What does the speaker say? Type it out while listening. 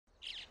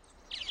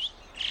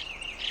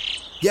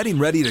Getting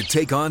ready to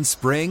take on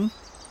spring?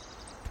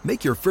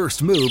 Make your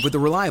first move with the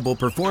reliable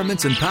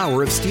performance and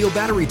power of Steel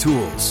battery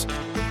tools.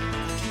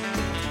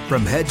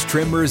 From hedge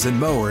trimmers and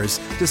mowers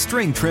to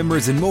string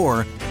trimmers and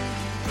more,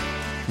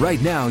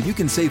 right now you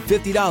can save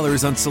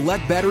 $50 on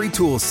select battery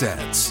tool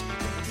sets.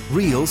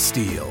 Real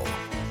Steel.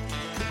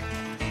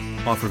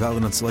 Offer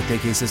valid on select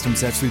AK system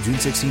sets through June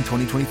 16,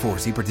 2024.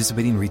 See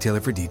participating retailer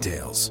for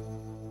details.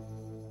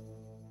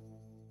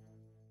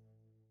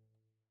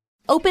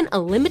 Open a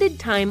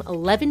limited-time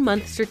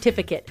 11-month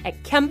certificate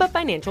at Kemba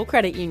Financial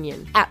Credit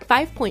Union. At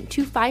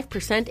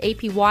 5.25%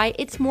 APY,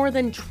 it's more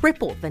than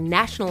triple the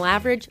national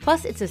average,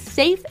 plus it's a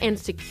safe and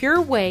secure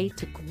way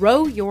to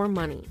grow your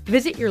money.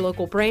 Visit your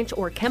local branch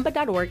or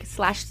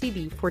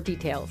kemba.org/CD for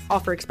details.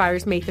 Offer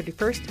expires May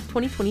 31st,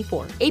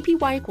 2024.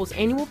 APY equals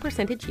annual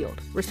percentage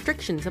yield.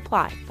 Restrictions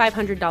apply.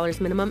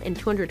 $500 minimum and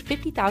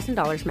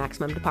 $250,000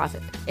 maximum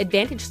deposit.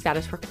 Advantage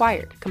status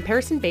required.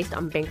 Comparison based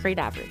on bank rate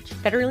average.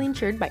 Federally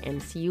insured by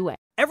NCUA.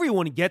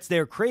 Everyone gets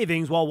their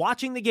cravings while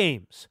watching the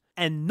games,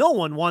 and no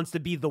one wants to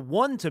be the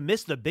one to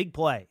miss the big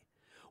play.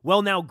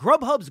 Well, now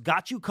Grubhub's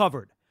got you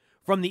covered.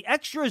 From the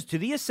extras to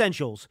the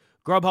essentials,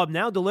 Grubhub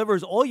now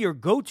delivers all your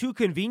go-to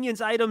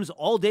convenience items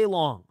all day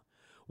long.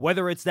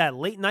 Whether it's that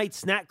late-night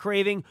snack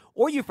craving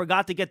or you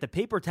forgot to get the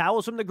paper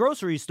towels from the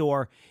grocery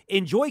store,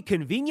 enjoy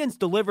convenience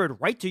delivered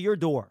right to your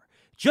door,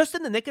 just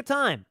in the nick of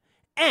time,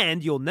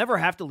 and you'll never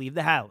have to leave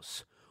the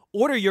house.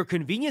 Order your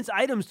convenience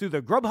items through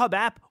the Grubhub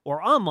app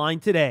or online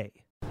today.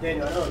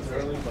 Daniel, I know it's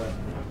early,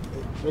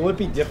 but will it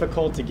be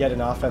difficult to get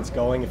an offense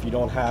going if you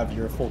don't have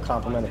your full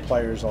complement of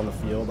players on the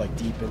field, like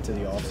deep into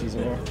the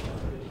offseason here?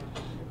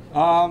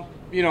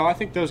 I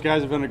think those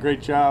guys have done a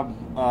great job,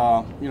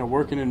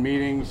 working in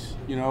meetings.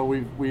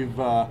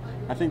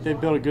 I think they've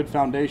built a good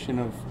foundation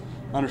of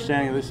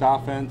understanding of this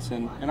offense,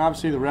 and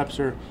obviously the reps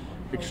are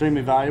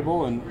extremely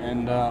valuable,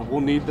 and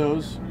we'll need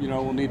those.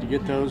 We'll need to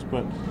get those,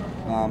 but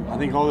I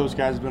think all those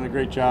guys have done a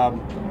great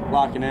job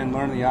locking in,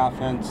 learning the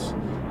offense,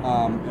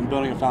 and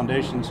building a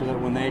foundation so that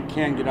when they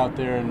can get out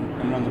there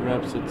and run the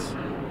reps, it's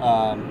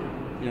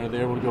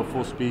they're able to go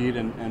full speed,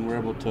 and we're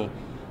able to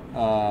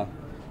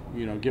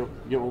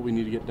get what we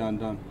need to get done.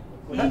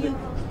 Daniel,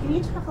 can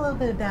you talk a little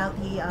bit about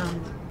the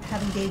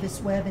having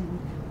Davis Webb and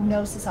who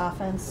knows this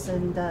offense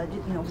and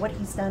what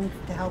he's done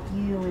to help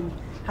you and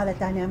how that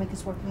dynamic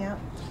is working out?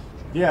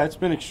 Yeah, it's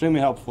been extremely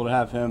helpful to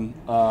have him.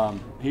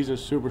 He's a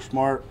super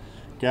smart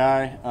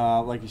guy,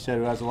 like you said,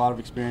 who has a lot of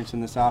experience in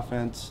this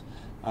offense.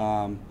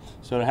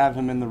 So to have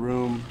him in the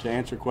room to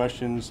answer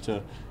questions,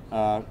 to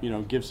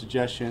give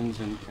suggestions,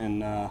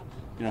 and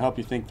help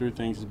you think through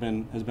things has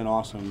been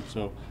awesome.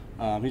 So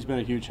he's been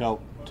a huge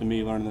help to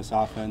me learning this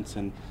offense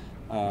and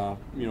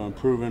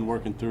improving,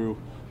 working through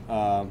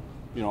all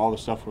the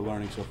stuff we're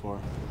learning so far.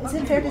 Is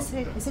it fair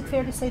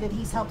to say that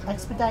he's helped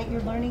expedite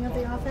your learning of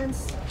the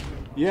offense?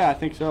 Yeah, I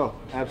think so.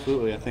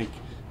 Absolutely. I think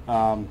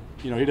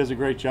he does a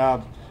great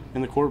job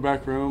in the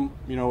quarterback room,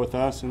 with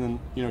us, and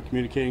then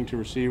communicating to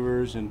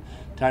receivers and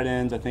tight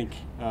ends. I think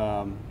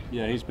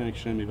he's been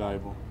extremely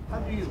valuable. How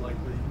do you like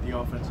the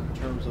offense in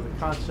terms of the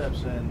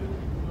concepts and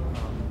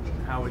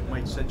how it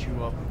might set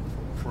you up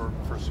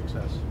for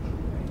success?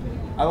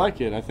 I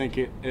like it. I think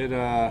it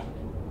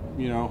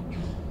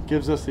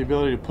gives us the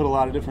ability to put a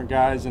lot of different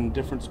guys in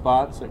different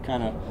spots that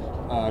kind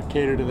of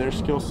cater to their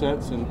skill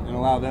sets and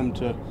allow them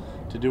to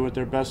do what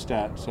they're best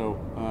at. So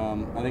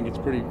I think it's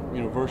pretty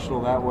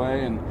versatile that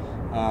way, and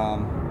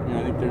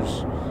I think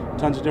there's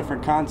tons of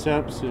different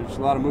concepts. There's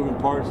a lot of moving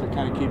parts that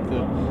kind of keep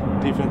the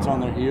defense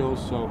on their heels.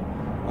 So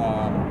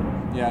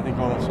I think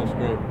all that stuff's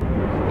great.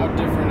 How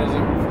different is it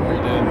from what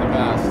you did in the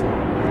past?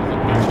 Is it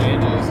big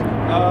changes?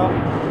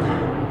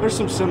 There's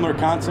some similar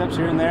concepts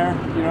here and there,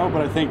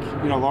 but I think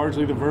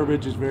largely the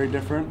verbiage is very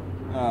different,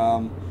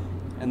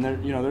 and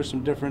there's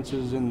some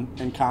differences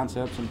in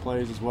concepts and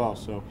plays as well.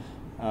 So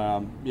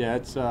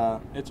it's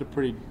a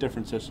pretty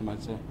different system,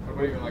 I'd say. What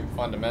about even like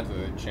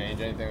fundamentally? Did it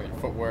change anything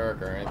with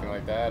footwork or anything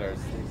like that, or?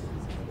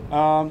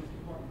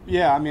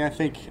 I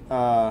think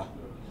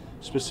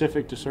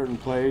specific to certain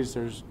plays,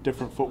 there's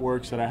different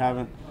footworks that I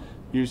haven't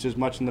used as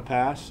much in the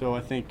past. So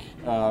I think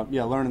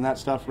learning that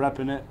stuff,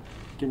 repping it,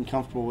 getting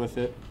comfortable with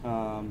it,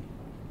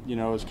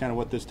 is kind of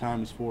what this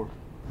time is for.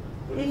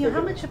 Daniel,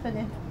 how much of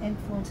an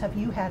influence have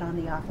you had on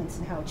the offense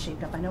and how it's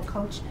shaped up? I know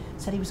Coach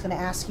said he was going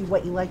to ask you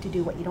what you like to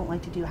do, what you don't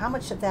like to do. How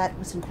much of that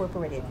was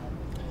incorporated?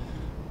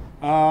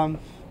 I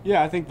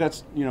think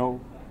that's,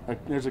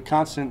 there's a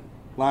constant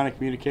line of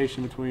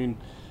communication between,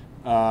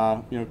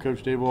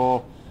 Coach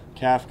Daboll,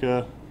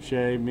 Kafka,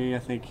 Shea, me. I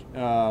think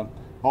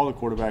all the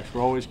quarterbacks,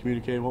 we're always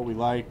communicating what we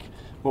like,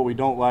 what we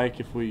don't like,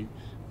 if we,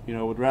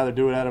 would rather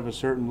do it out of a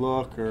certain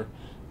look or,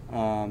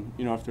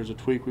 if there's a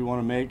tweak we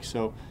want to make.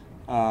 So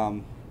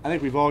I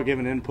think we've all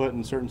given input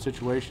in certain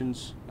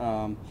situations.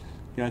 I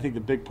think the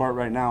big part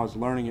right now is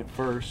learning it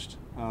first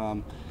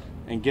and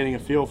getting a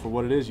feel for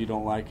what it is you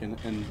don't like and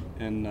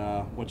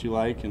what you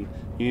like. And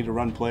you need to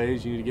run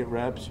plays, you need to get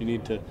reps, you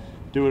need to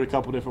do it a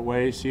couple different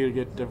ways, see it,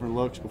 get different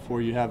looks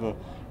before you have a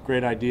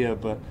great idea.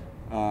 But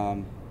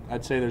I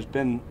I'd say there's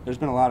been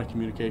a lot of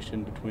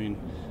communication between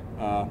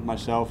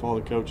myself, all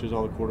the coaches,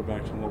 all the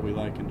quarterbacks, and what we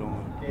like and don't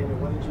like. Daniel,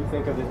 what did you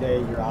think of the day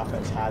your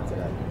offense had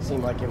today? It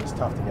seemed like it was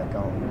tough to get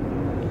going.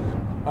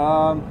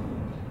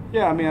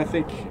 Yeah, I mean, I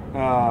think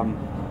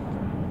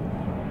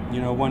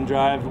one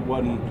drive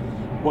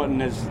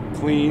wasn't as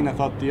clean. I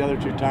thought the other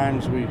 2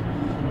 times we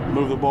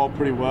moved the ball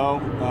pretty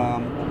well.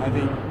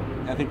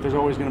 I think there's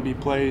always going to be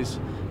plays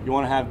you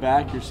want to have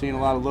back. You're seeing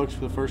a lot of looks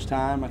for the first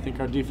time. I think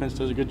our defense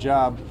does a good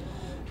job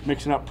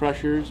mixing up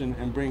pressures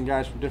and bringing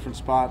guys from different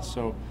spots.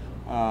 So,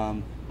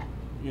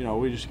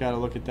 we just got to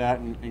look at that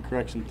and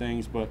correct some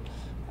things. But,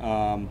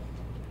 kind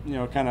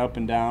of up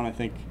and down, I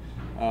think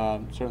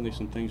certainly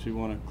some things we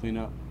want to clean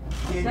up.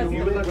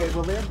 Daniel,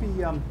 will there be,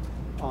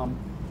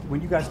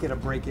 when you guys get a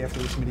break after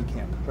this mini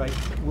camp, right,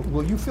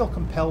 will you feel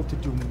compelled to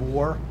do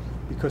more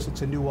because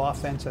it's a new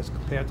offense as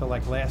compared to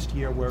like last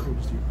year where it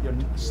was your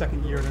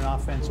second year in an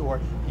offense, or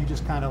you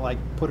just kind of like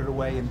put it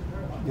away and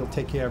you'll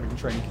take care of it in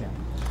training camp?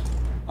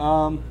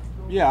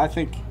 Yeah, I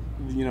think,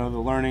 the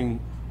learning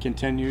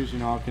continues.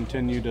 I'll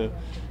continue to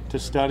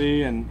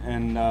study and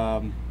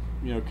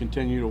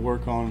continue to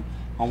work on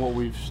what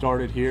we've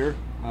started here.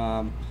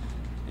 I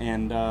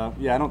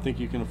don't think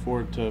you can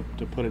afford to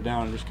put it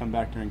down and just come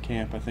back during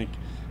camp. I think,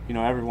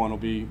 everyone will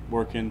be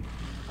working,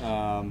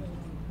 to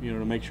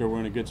make sure we're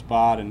in a good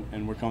spot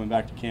and we're coming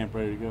back to camp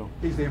ready to go.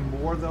 Is there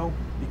more, though,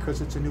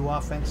 because it's a new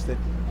offense that,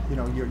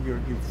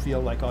 you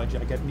feel like, I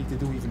need to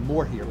do even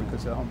more here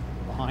because I'm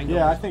behind?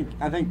 Yeah, I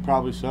think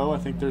probably so. I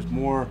think there's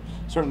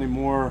certainly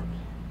more,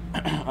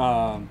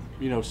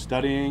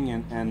 studying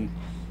and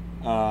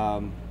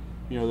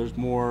there's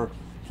more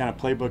kind of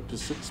playbook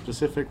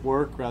specific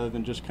work rather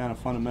than just kind of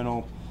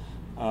fundamental,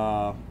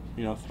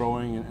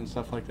 throwing and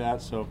stuff like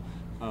that. So,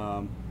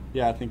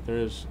 I think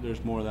there's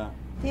more of that.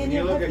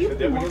 Daniel, when you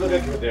look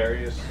at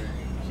Kadarius,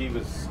 he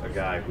was a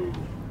guy who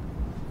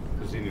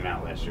was in and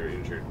out last year,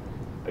 injured.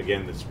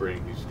 Again, this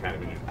spring, he's kind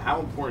of injured. How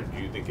important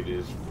do you think it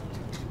is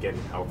to get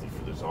him healthy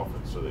for this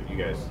offense so that you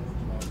guys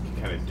can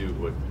kind of do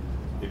what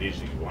it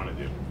is you want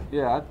to do?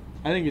 Yeah,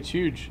 I think it's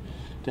huge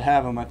to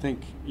have him. I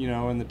think,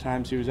 in the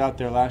times he was out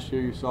there last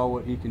year, you saw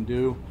what he can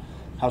do,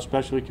 how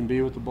special he can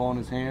be with the ball in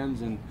his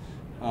hands, and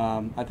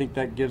I think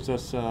that gives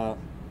us, that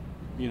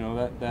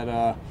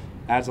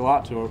adds a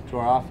lot to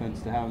our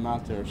offense to have him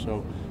out there.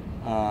 So,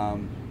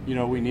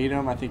 we need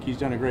him. I think he's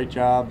done a great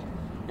job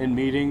in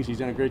meetings. He's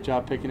done a great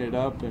job picking it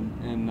up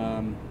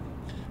and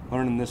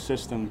learning this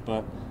system.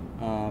 But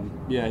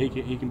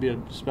he can be a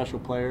special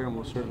player, and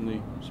we'll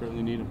certainly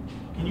need him.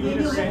 Can you get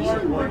a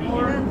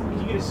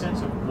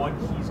sense of what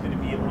he's going to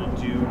be able to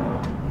do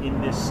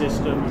in this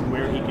system and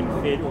where he can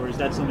fit, or is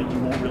that something you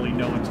won't really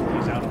know until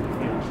he's out on the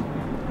field?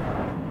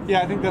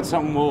 Yeah, I think that's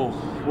something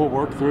we'll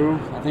work through.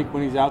 I think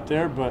when he's out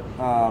there, but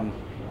I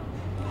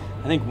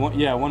think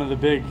one of the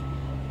big,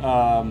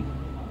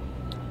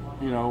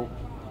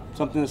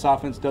 something this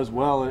offense does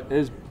well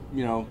is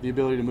the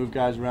ability to move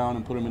guys around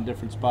and put them in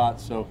different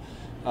spots. So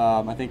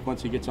I think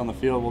once he gets on the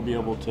field, we'll be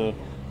able to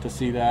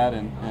see that,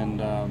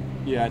 and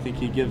I think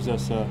he gives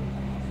us a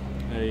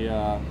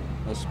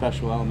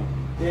special element.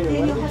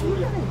 Daniel, have you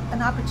had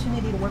an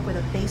opportunity to work with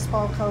a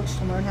baseball coach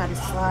to learn how to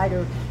slide,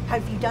 or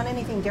have you done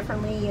anything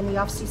differently in the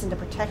offseason to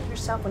protect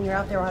yourself when you're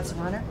out there as a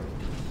runner?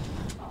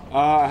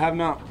 I have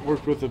not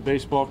worked with a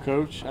baseball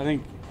coach. I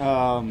think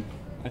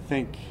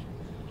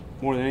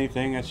more than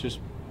anything, that's just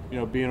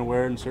being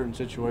aware in certain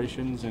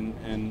situations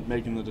and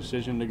making the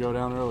decision to go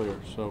down earlier.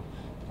 So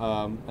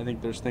I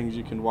think there's things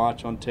you can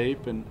watch on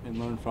tape and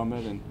learn from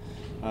it, and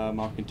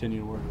I'll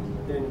continue to work on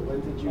that.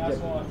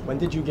 Daniel, when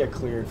did you get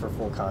cleared for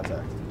full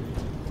contact?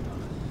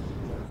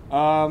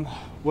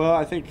 Well,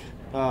 I think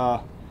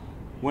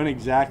when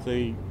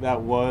exactly that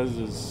was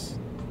is,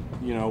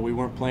 we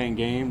weren't playing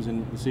games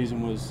and the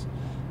season was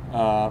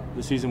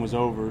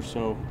over,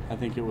 so I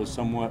think it was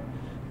somewhat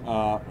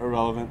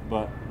irrelevant.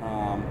 But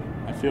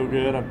I feel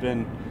good. I've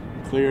been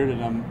cleared,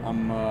 and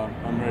I'm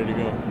ready to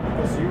go.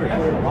 So you were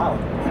cleared a while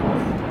ago.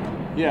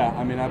 Yeah,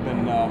 I mean I've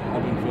been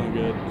feeling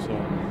good, so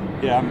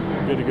yeah,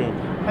 I'm good to go.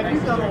 Have you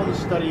done all the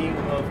studying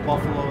of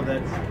Buffalo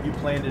that you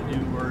plan to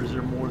do, or is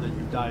there more that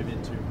you dive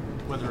into?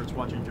 Whether it's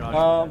watching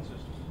Josh.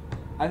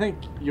 I think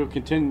we'll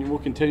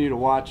continue to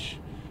watch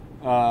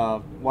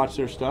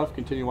their stuff,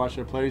 continue to watch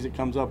their plays. It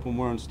comes up when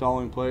we're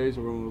installing plays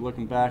or when we're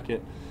looking back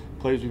at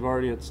plays we've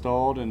already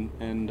installed,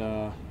 and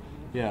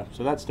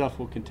so that stuff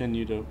will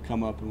continue to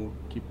come up, and we'll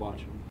keep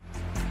watching.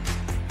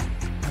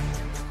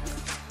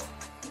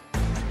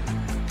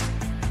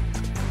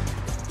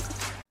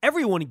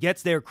 Everyone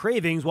gets their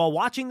cravings while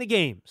watching the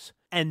games,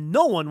 and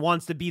no one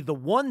wants to be the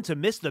one to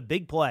miss the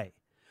big play.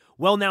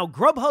 Well, now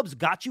Grubhub's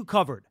got you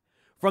covered.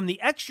 From the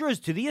extras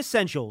to the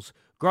essentials,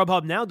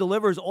 Grubhub now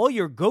delivers all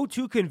your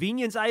go-to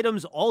convenience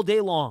items all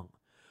day long.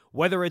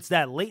 Whether it's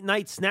that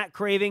late-night snack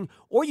craving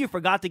or you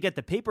forgot to get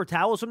the paper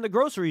towels from the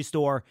grocery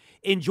store,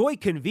 enjoy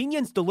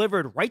convenience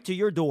delivered right to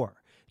your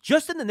door,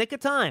 just in the nick of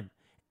time.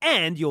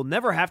 And you'll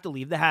never have to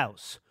leave the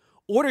house.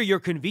 Order your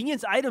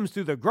convenience items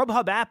through the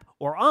Grubhub app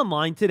or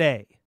online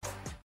today.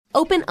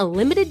 Open a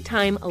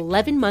limited-time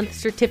 11-month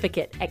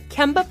certificate at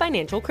Kemba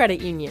Financial Credit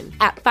Union.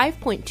 At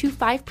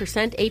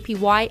 5.25%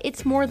 APY,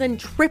 it's more than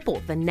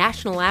triple the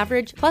national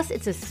average, plus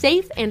it's a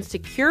safe and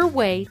secure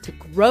way to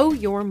grow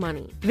your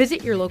money.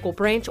 Visit your local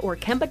branch or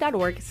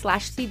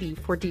kemba.org/CD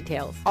for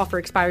details. Offer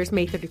expires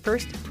May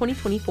 31st,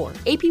 2024.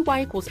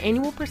 APY equals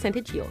annual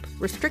percentage yield.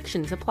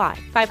 Restrictions apply.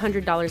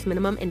 $500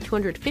 minimum and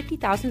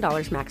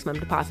 $250,000 maximum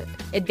deposit.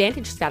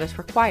 Advantage status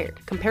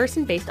required.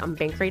 Comparison based on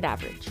bank rate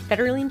average.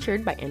 Federally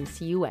insured by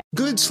NCUA.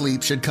 Good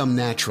sleep should come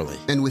naturally,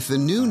 and with the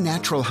new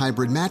Natural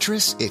Hybrid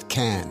mattress, it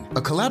can.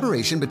 A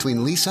collaboration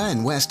between Lisa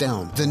and West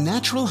Elm, the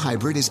Natural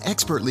Hybrid is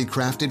expertly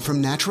crafted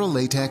from natural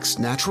latex,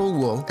 natural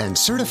wool, and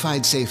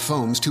certified safe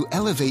foams to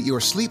elevate your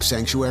sleep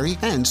sanctuary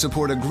and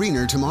support a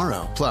greener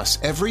tomorrow. Plus,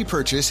 every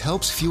purchase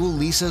helps fuel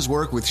Lisa's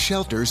work with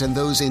shelters and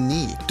those in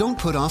need. Don't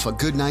put off a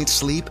good night's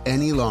sleep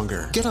any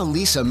longer. Get a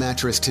Lisa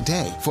mattress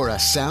today for a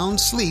sound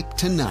sleep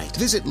tonight.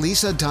 Visit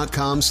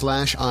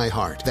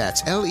lisa.com/iHeart.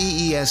 That's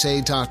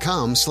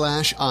LEESA.com/iHeart.